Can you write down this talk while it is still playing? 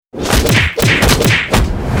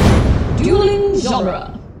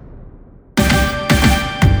genre.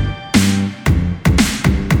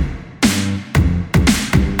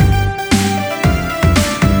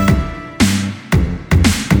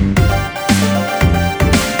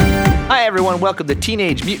 Hi everyone, welcome to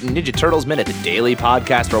Teenage Mutant Ninja Turtles Minute, a daily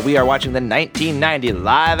podcast where we are watching the 1990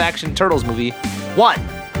 live-action Turtles movie, One.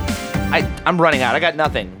 I'm running out, I got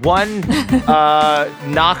nothing. One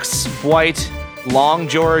Knox White Long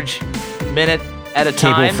George minute at a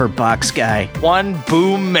time. Cable for box guy. One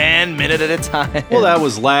Boom Man minute at a time. Well, that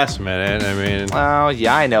was last minute. I mean, Oh,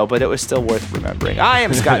 yeah, I know, but it was still worth remembering. I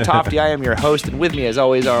am Scott Tofty, I am your host, and with me as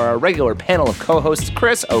always are our regular panel of co-hosts,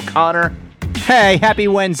 Chris O'Connor, Hey, happy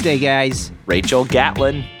Wednesday, guys. Rachel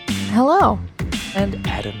Gatlin, Hello. and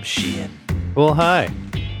Adam Sheehan. well, hi.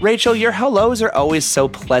 Rachel, your hellos are always so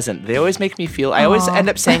pleasant. They always make me feel, I always end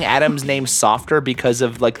up saying Adam's name softer because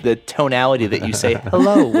of like the tonality that you say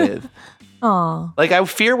hello with. Aw. Like I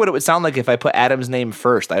fear what it would sound like if I put Adam's name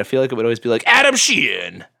first. I feel like it would always be like Adam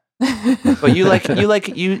Sheehan. But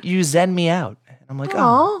you zen me out. And I'm like,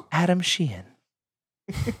 oh, Adam Sheehan.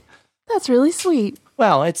 That's really sweet.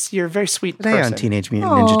 Well, you're a very sweet Today person. on Teenage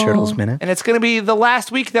Mutant Ninja Aw. Turtles Minute. And it's going to be the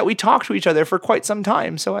last week that we talk to each other for quite some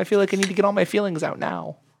time. So I feel like I need to get all my feelings out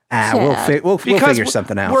now. We'll figure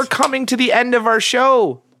something out. We're coming to the end of our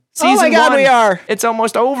show. Oh my God, we are. It's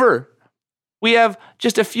almost over. We have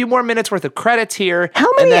just a few more minutes worth of credits here. How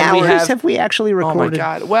and many then we hours have we actually Oh recorded? my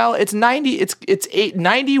God. Well, it's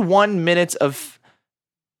 91 minutes of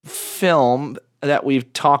film that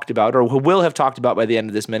we've talked about or will have talked about by the end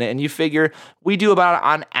of this minute. And you figure we do about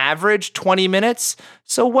on average 20 minutes.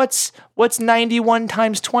 So what's 91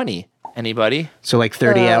 times 20? Anybody? So like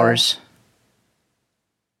 30 hours?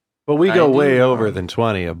 But we go 90. way over than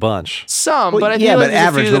 20, a bunch. Some, Well, but I yeah, feel but like there's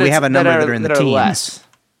average, a few but that we it's- have a number that are in the teens. less.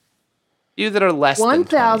 Few that are less than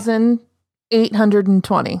 20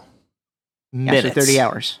 1,820 Yeah, minutes. so 30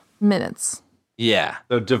 hours. minutes. Yeah.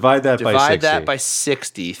 So divide that by 60. Divide that by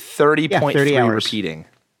 60. 30.3 30 hours. repeating.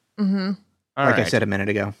 Mm-hmm. All Like I right. said a minute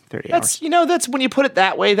ago, 30 hours. That's when you put it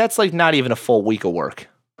that way, that's like not even a full week of work.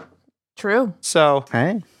 True. So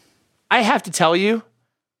Hey. I have to tell you,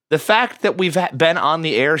 the fact that we've been on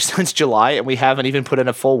the air since July and we haven't even put in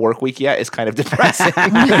a full work week yet is kind of depressing.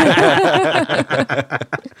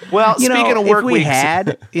 Well, speaking of work if we weeks,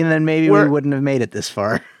 had, and then maybe we we're- wouldn't have made it this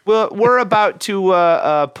far. we're about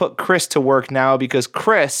to put Chris to work now because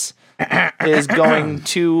Chris is going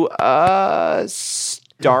to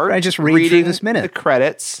start I just read through reading this minute. the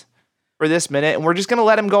credits for this minute, and we're just going to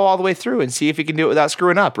let him go all the way through and see if he can do it without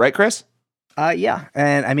screwing up. Right, Chris? Yeah.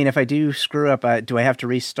 And I mean, if I do screw up, do I have to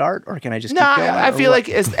restart or can I just No, keep going? I Or feel what?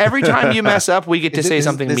 like every time you mess up, we get to Is it- say this-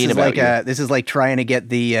 something this mean is about like you. this is like trying to get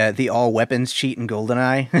the all weapons cheat in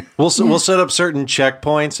GoldenEye. We'll set up certain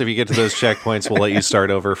checkpoints. If you get to those checkpoints, we'll let you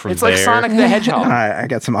start over from It's there. like Sonic the All Hedgehog. right, I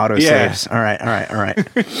got some auto Yeah. saves. All right. All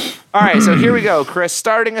right, so here we go. Chris,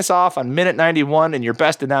 starting us off on minute 91 in your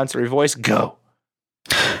best announcery voice, go.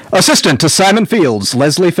 Assistant to Simon Fields,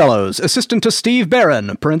 Leslie Fellows. Assistant to Steve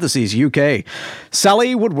Barron, parentheses UK.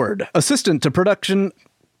 Sally Woodward. Assistant to production.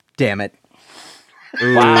 Damn it.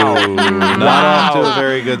 Wow. Not off to a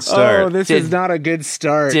very good start. Oh, this Did- is not a good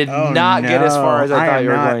start. did Oh, not get as far as I thought am you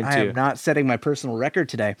were not- going I to. am not setting my personal record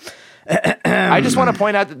today. I just want to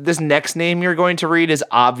point out that this next name you're going to read is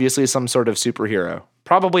obviously some sort of superhero,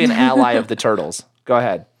 probably an ally of the Turtles. Go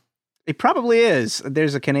ahead. It probably is.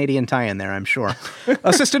 There's a Canadian tie-in there, I'm sure.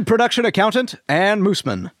 Assistant production accountant, Ann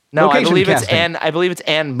Mooseman. No, Location I believe casting. it's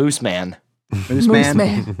Ann Mooseman. Moose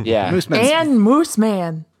Man. Yeah. Mooseman's- And Moose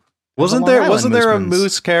Man. wasn't Long there Island wasn't there a Mooseman's.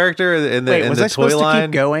 moose character in the Wait, in was the I toy supposed to line?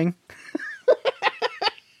 keep going?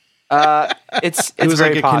 It's It was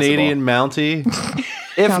very like a possible. Canadian Mountie.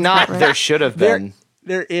 If Sounds not, about right. there should have There- been.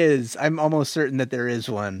 There is. I'm almost certain that there is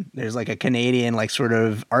one. There's like a Canadian, like sort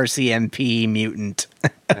of RCMP mutant.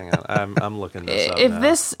 Hang on, I'm looking this up If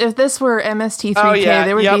now. this were MST3K, Oh yeah,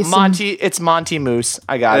 there would yep, be some. Monty. It's Monty Moose.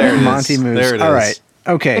 I got There it. it is. Monty Moose. There it All is. right.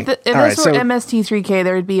 Okay. If All this right. were So, MST3K,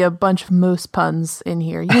 there would be a bunch of moose puns in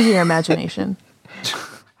here. Use your imagination.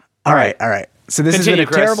 all right. So this has Continue, been a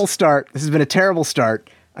Chris. terrible start.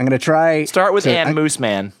 I'm gonna try. Start with to- Ann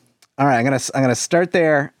Mooseman. All right, I'm gonna start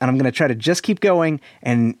there, and I'm gonna try to just keep going,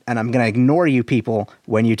 and I'm gonna ignore you people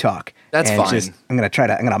when you talk. That's And fine. I'm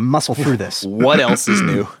gonna muscle through this. What else is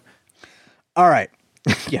new? All right.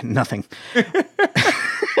 Yeah, nothing.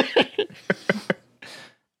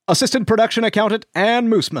 Assistant production accountant Ann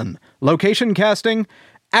Mooseman. Location casting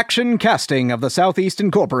Action casting of the Southeast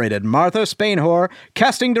Incorporated. Martha Spainhor.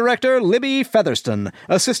 Casting director, Libby Featherston.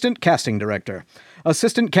 Assistant casting director.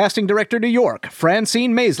 Assistant casting director, New York,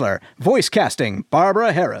 Francine Maisler. Voice casting,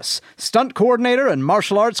 Barbara Harris. Stunt coordinator and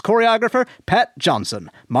martial arts choreographer, Pat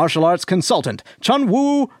Johnson. Martial arts consultant, Chun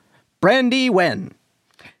Woo Brandy Wen.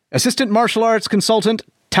 Assistant martial arts consultant,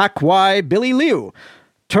 Tak Wai Billy Liu.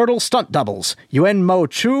 Turtle stunt doubles, Yuen Mo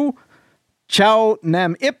Chu, Chow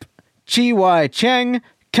Nam Ip, Chi Wai Cheng,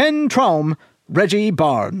 Ken Traum, Reggie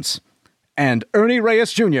Barnes. And Ernie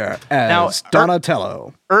Reyes Jr. as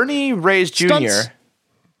Donatello. Ernie Reyes Jr. Stunts.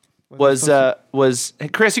 was hey,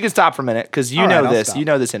 Chris, you can stop for a minute because you All know right, I'll this. stop. You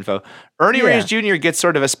know this info. Ernie Reyes Jr. gets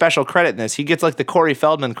sort of a special credit in this. He gets like the Corey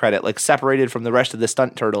Feldman credit, like separated from the rest of the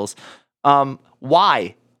stunt turtles.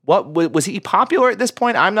 Why? What was he popular at this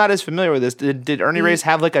point? I'm not as familiar with this. Did Ernie Reyes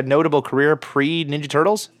have like a notable career pre Ninja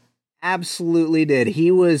Turtles? Absolutely did. He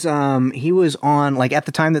was on, like, at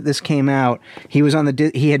the time that this came out, he was on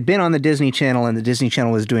he had been on the Disney Channel, and the Disney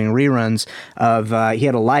Channel was doing reruns of, he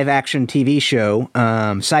had a live action TV show,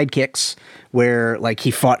 Sidekicks, where, like, he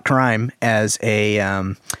fought crime as a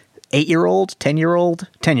 8-year-old, 10-year-old.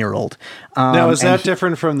 Now, is that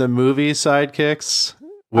different from the movie Sidekicks?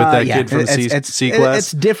 With that kid from C-Class?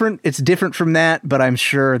 It's different. It's different from that, but I'm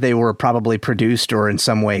sure they were probably produced or in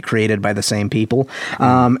some way created by the same people.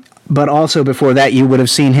 But also before that, you would have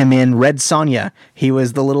seen him in Red Sonja. He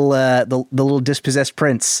was the little the little dispossessed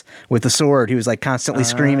prince with the sword. He was like constantly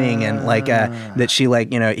screaming and like that she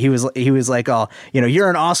like, you know, he was like, oh, you know, you're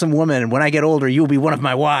an awesome woman. When I get older, you'll be one of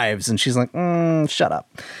my wives. And she's like, shut up.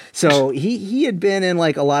 So he had been in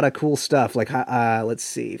like a lot of cool stuff. Like let's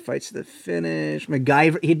see, Fights to the Finish,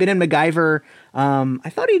 MacGyver. He'd been in MacGyver. I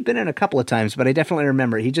thought he'd been in a couple of times, but I definitely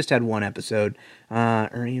remember he just had one episode.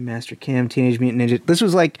 Ernie and Master Kim, Teenage Mutant Ninja. This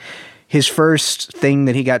was like his first thing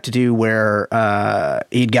that he got to do where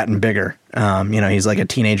he'd gotten bigger. You know, he's like a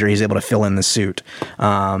teenager. He's able to fill in the suit.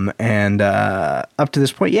 And up to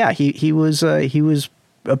this point, yeah, he was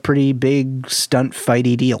a pretty big stunt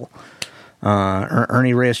fighty deal.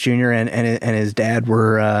 Ernie Reyes Jr. and his dad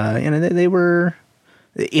were, you know, they were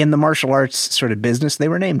in the martial arts sort of business. They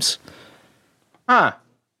were names. Huh.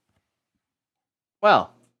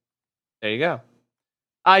 Well, there you go.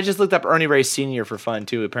 I just looked up Ernie Reyes Sr. for fun,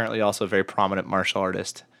 too. Apparently also a very prominent martial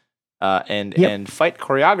artist and fight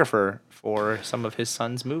choreographer for some of his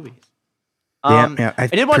son's movies. I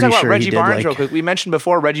did want to talk about Reggie Barnes real quick. We mentioned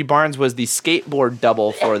before Reggie Barnes was the skateboard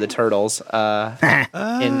double for the Turtles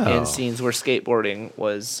in scenes where skateboarding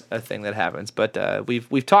was a thing that happens. But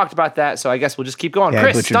we've talked about that, so I guess we'll just keep going. Yeah,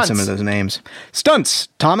 Chris, I butchered stunts. some of those names. Stunts: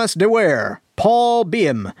 Thomas DeWare, Paul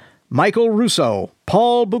Beam, Michael Russo,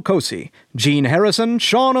 Paul Bucosi, Gene Harrison,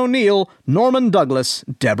 Sean O'Neill, Norman Douglas,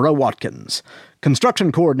 Deborah Watkins.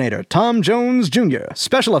 Construction Coordinator, Tom Jones Jr.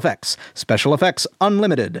 Special Effects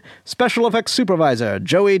Unlimited. Special Effects Supervisor,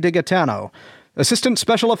 Joey DiGaetano. Assistant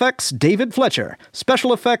Special Effects, David Fletcher.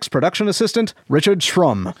 Special Effects Production Assistant, Richard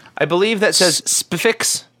Schrum. I believe that says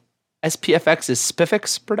Spifix. SPFX is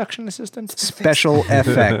Spifix Production Assistant? Special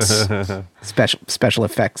Effects. Special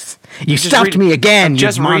Effects. You Just stopped me again,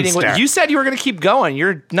 just you reading monster. what you said. You were going to keep going.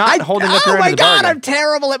 You're not holding up your end Oh my of the God, bargain. I'm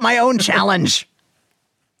terrible at my own challenge.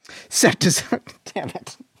 Set design. Damn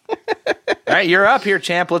it. All right, you're up here,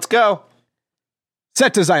 champ. Let's go.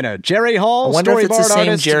 Set designer, Jerry Hall. I wonder if it's the Storyboard same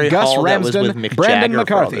artist, Jerry Gus Hall that was Ramsden. with Mick Brandon Jagger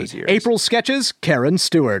for all McCarthy. those years. April sketches, Karen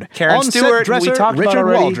Stewart. Karen On Stewart, set dresser, we talked about Richard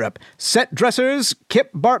already. Waldrop. Set dressers, Kip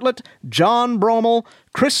Bartlett, John Bromell,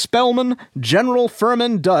 Chris Spellman, General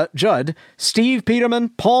Furman Judd, Steve Peterman,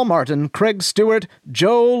 Paul Martin, Craig Stewart,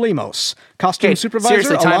 Joe Lemos. Costume Okay, supervisor,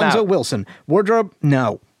 seriously, time Alonzo out. Wilson. Wardrobe,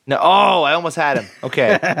 no. No, I almost had him.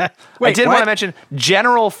 Okay. I Wait, did what? want to mention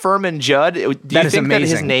General Furman Judd. Do you That is think that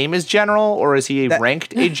his amazing. name is General, or is he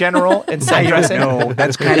ranked a general in set dressing? No,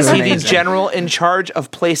 that's kind Is of he the amazing. general in charge of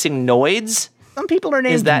placing noids? Some people are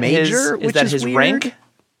named Is that Major, his? Is which that is his weird. rank?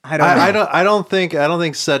 I don't know. I don't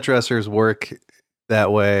think set dressers work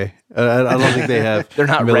that way. I don't think they have They're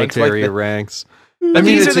not ranked like military that. ranks. But I mean,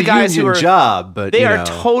 these it's are the a guys who union are job, but They you are know.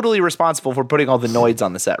 totally responsible for putting all the noids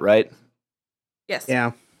on the set, right? Yes.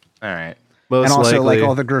 Yeah. All right. most And also, likely. like,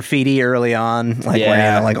 all the graffiti early on, like, where,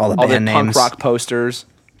 you know, like all the all band the names. punk rock posters,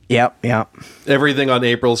 Yep. everything on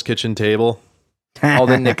April's kitchen table. all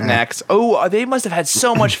the knickknacks. Oh, they must have had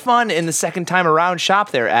so much fun in the second time around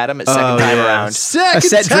shop there, Adam. At second time around. A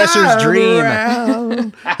set dresser's dream.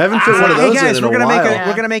 Haven't fit one of those Hey guys, in we're a gonna while.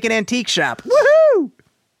 we're gonna make an antique shop. Woohoo!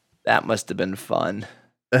 That must have been fun.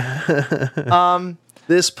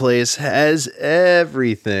 This place has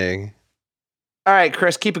everything. All right,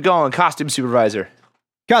 Chris, keep it going. Costume supervisor.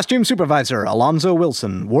 Costume supervisor, Alonzo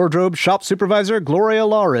Wilson. Wardrobe shop supervisor, Gloria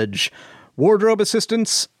Lawridge. Wardrobe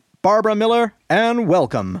assistants, Barbara Miller. And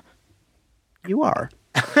welcome. You are.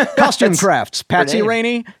 Costume crafts, Patsy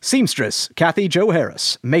Rainey. Seamstress, Kathy Jo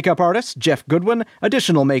Harris. Makeup artist, Jeff Goodwin.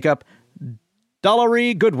 Additional makeup,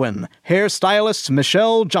 Dollary Goodwin. Hairstylists,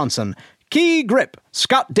 Michelle Johnson. Key grip,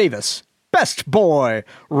 Scott Davis. Best boy,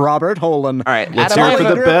 Robert Holan. All right, let's Adam, hear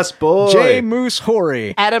for the best boy. J. Moose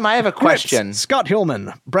Horry. Adam, I have a question. Grips, Scott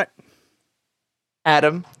Hillman. Brett.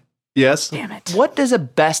 Adam. Yes. Damn it. What does a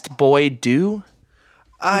best boy do?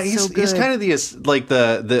 He's kind of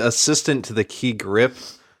the assistant to the key grip.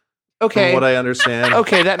 Okay. From what I understand.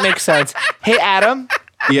 Okay, that makes sense. Hey, Adam.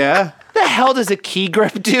 Yeah. What the hell does a key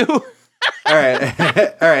grip do? All right.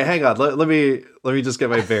 Hang on. Let me just get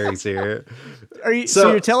my bearings here. So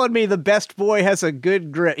you're telling me the best boy has a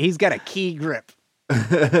good grip? He's got a key grip.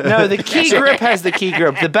 No, the key grip has the key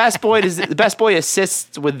grip. The best boy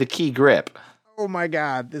assists with the key grip. Oh my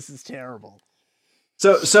God, this is terrible.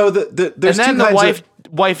 So there's and then two the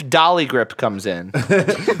wife dolly grip comes in.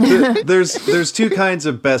 there's two kinds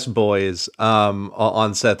of best boys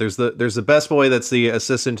on set. There's the best boy that's the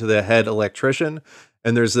assistant to the head electrician,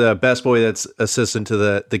 and there's the best boy that's assistant to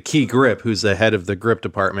the key grip, who's the head of the grip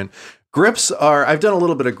department. Grips are, I've done a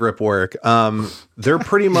little bit of grip work. They're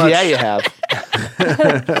pretty much... Yeah, you have.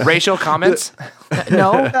 Racial comments?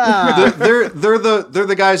 No. They're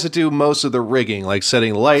the guys that do most of the rigging, like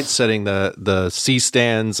setting lights, setting the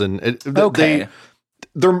C-stands, and okay.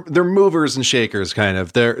 They're movers and shakers, kind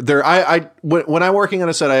of. When I'm working on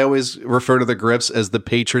a set, I always refer to the grips as the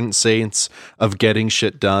patron saints of getting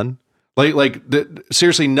shit done.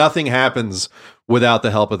 Seriously, nothing happens without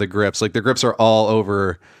the help of the grips. Like, the grips are all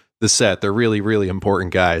over the set. They're really, really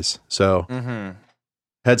important guys. So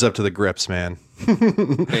heads up to the grips, man. There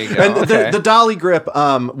you go. And okay. the dolly grip,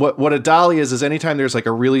 what a dolly is anytime there's like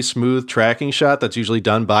a really smooth tracking shot that's usually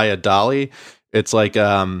done by a dolly, it's like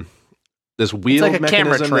this wheel like a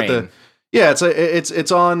mechanism camera train. it's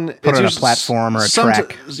on Put on a platform or a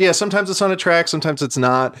track. Yeah, sometimes it's on a track, sometimes it's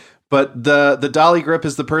not. But the dolly grip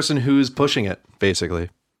is the person who's pushing it,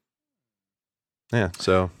 basically. Yeah,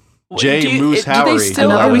 so J. Moose Howery.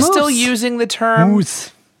 Are we Moose. still using the term?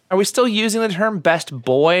 Moose. Are we still using the term best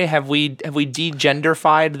boy? Have we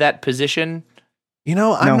de-genderified that position? You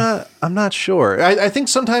know, I'm not sure. I think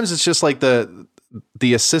sometimes it's just like the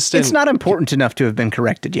assistant. It's not important enough to have been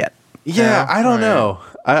corrected yet. Yeah, I don't know.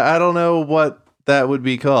 I don't know what that would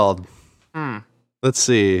be called. Let's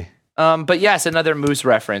see. But yes, another Moose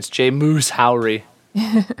reference. J. Moose Howery.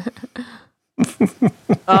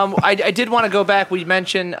 I did want to go back. We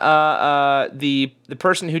mentioned the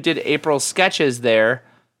person who did April's sketches there,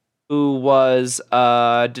 who was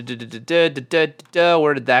where did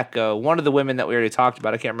that go? One of the women that we already talked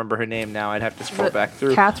about. I can't remember her name now. I'd have to scroll back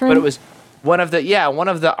through. Catherine? But it was one of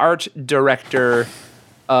the art director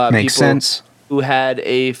Makes people sense. who had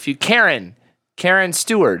a few. Karen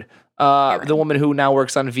Stewart. The woman who now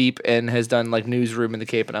works on Veep and has done like Newsroom and The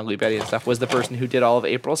Cape and Ugly Betty and stuff was the person who did all of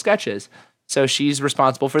April's sketches. So she's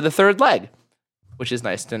responsible for the third leg, which is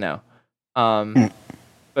nice to know.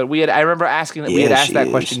 But I remember asking that we had asked that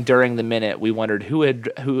question during the minute. We wondered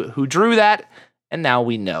who drew that, and now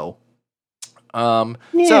we know.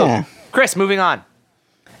 So Chris, moving on.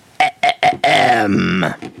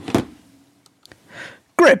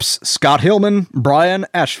 Grips, Scott Hillman, Brian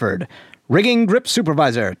Ashford. Rigging grip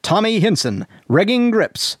supervisor, Tommy Hinson. Rigging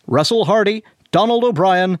grips, Russell Hardy, Donald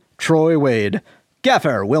O'Brien, Troy Wade.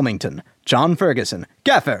 Gaffer, Wilmington, John Ferguson.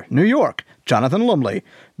 Gaffer, New York, Jonathan Lumley.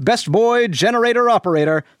 Best boy generator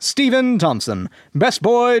operator, Stephen Thompson. Best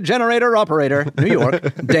boy generator operator, New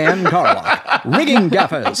York, Dan Carlock. Rigging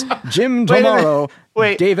gaffers, Jim Tomorrow,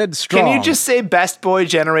 David Strong. Can you just say best boy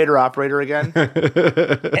generator operator again?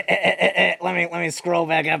 Let me scroll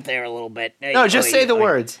back up there a little bit. No, just say the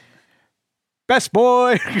words. Best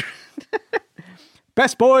boy.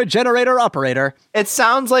 Best boy generator operator. It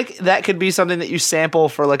sounds like that could be something that you sample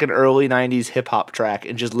for like an early 90s hip hop track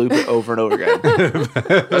and just loop it over and over again.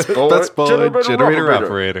 Best boy generator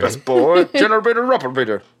operator. Best boy generator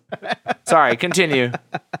operator. Sorry, continue.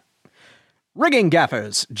 Rigging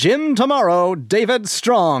gaffers, Jim Tomorrow, David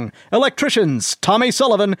Strong. Electricians, Tommy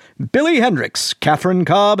Sullivan, Billy Hendricks, Catherine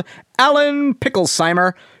Cobb, Alan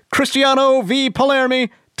Picklesheimer, Cristiano V. Palermi,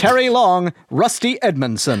 Terry Long, Rusty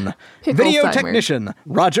Edmondson. Video technician,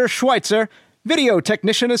 Roger Schweitzer. Video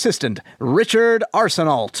technician assistant, Richard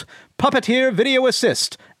Arsenault. Puppeteer video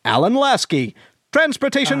assist, Alan Lasky.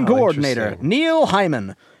 Transportation coordinator, Neil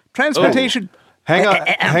Hyman. Transportation...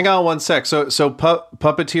 Hang on one sec. So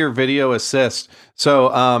Puppeteer Video Assist. So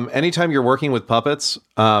anytime you're working with puppets,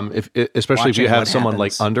 especially if you have someone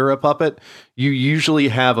like under a puppet, you usually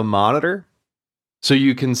have a monitor, so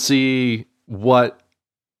you can see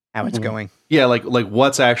how it's going. Yeah, like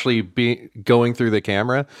what's actually going through the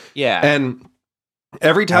camera. Yeah. And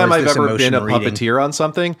every time I've ever been a puppeteer on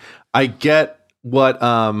something, I get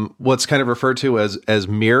what's kind of referred to as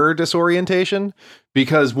mirror disorientation,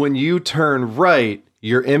 because when you turn right,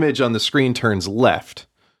 your image on the screen turns left.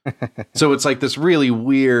 So it's like this really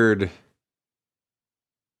weird.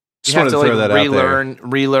 You have to like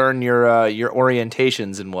relearn your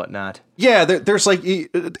orientations and whatnot. Yeah, there's like,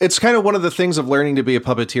 it's kind of one of the things of learning to be a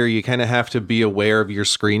puppeteer. You kind of have to be aware of your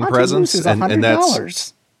screen presence, and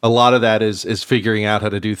that's a lot of that is figuring out how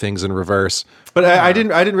to do things in reverse. But I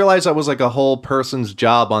didn't realize that was like a whole person's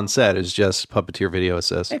job on set, is just Puppeteer Video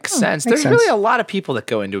Assist. Makes sense. There's really a lot of people that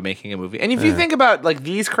go into making a movie, and if you think about like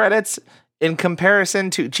these credits in comparison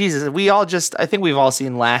to Jesus, I think we've all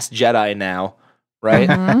seen Last Jedi now, right?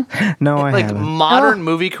 No, I haven't. Modern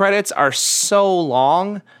movie credits are so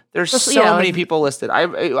long. There's so many people listed.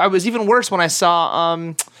 I was even worse when I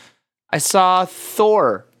saw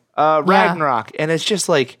Thor Ragnarok, and it's just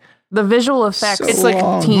like the visual effects. It's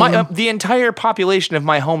like the entire population of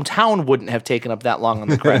my hometown wouldn't have taken up that long on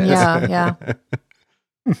the credits. Yeah.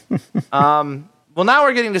 Well, now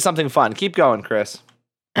we're getting to something fun. Keep going, Chris.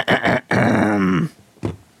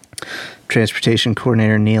 Transportation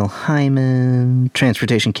Coordinator Neil Hyman.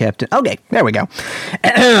 Transportation Captain. Okay, there we go.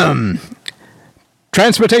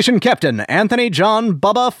 Transportation Captain Anthony John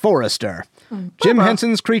Bubba Forrester. Jim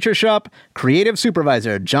Henson's Creature Shop. Creative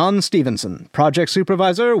Supervisor John Stevenson. Project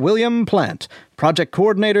Supervisor William Plant. Project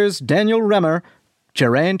Coordinators Daniel Remmer.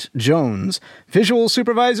 Geraint Jones. Visual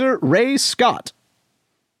Supervisor Ray Scott.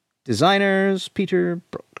 Designers Peter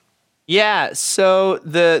Brook. Yeah, so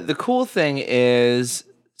the cool thing is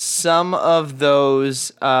some of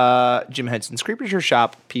those Jim Henson's Creature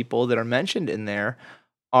Shop people that are mentioned in there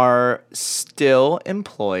are still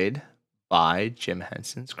employed by Jim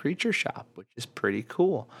Henson's Creature Shop, which is pretty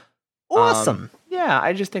cool. Awesome. Yeah,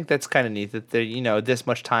 I just think that's kind of neat that this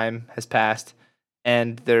much time has passed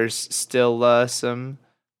and there's still some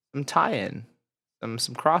tie-in,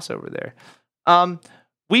 some crossover there.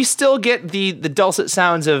 We still get the dulcet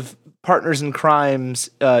sounds of Partners in Crime's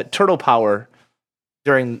Turtle Power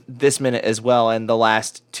during this minute as well, and the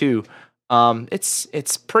last two.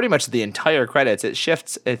 It's pretty much the entire credits. It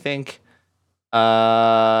shifts, I think,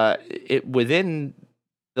 within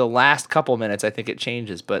the last couple minutes. I think it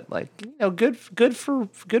changes, but good for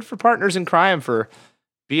Partners in Crime for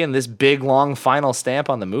being this big long final stamp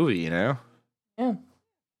on the movie. Yeah.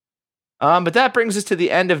 But that brings us to the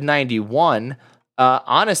end of 91.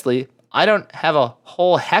 Honestly, I don't have a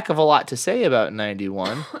whole heck of a lot to say about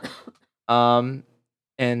 91.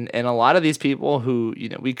 And a lot of these people who,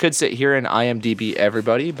 we could sit here and IMDb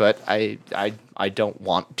everybody, but I don't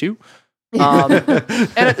want to. And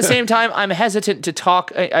at the same time, I'm hesitant to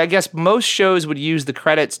talk. I guess most shows would use the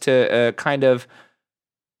credits to kind of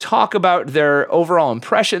talk about their overall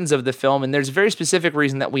impressions of the film. And there's a very specific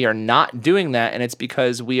reason that we are not doing that. And it's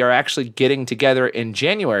because we are actually getting together in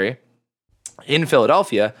January in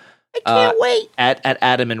Philadelphia. I can't wait. At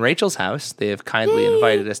Adam and Rachel's house. They have kindly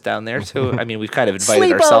invited us down there. So, I mean, we've kind of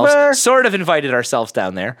invited ourselves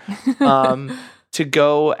down there to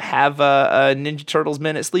go have a Ninja Turtles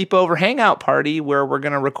Minute sleepover hangout party where we're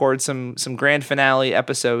going to record some grand finale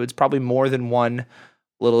episodes, probably more than one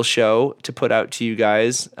little show to put out to you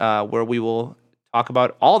guys where we will talk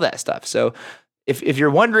about all that stuff. So if you're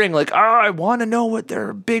wondering, I want to know what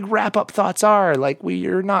their big wrap-up thoughts are,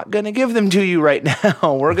 we're not going to give them to you right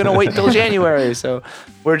now. We're going to wait till January. So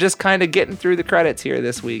we're just kind of getting through the credits here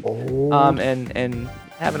this week and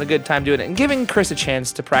having a good time doing it and giving Chris a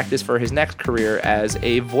chance to practice for his next career as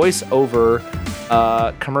a voiceover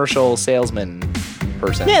commercial salesman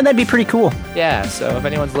person. Yeah, that'd be pretty cool. Yeah, so if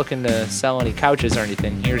anyone's looking to sell any couches or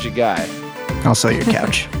anything, here's your guy. I'll sell your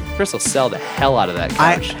couch. Chris will sell the hell out of that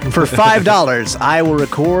couch. For $5, I will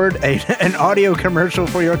record an audio commercial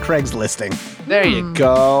for your Craigslisting. There you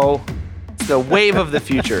go. It's the wave of the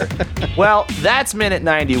future. Well, that's minute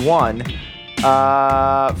 91.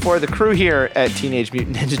 For the crew here at Teenage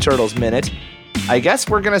Mutant Ninja Turtles Minute, I guess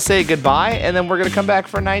we're going to say goodbye, and then we're going to come back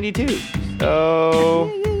for 92.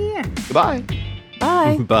 So, goodbye.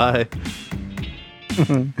 Bye. Bye.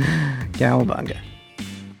 Cowabunga.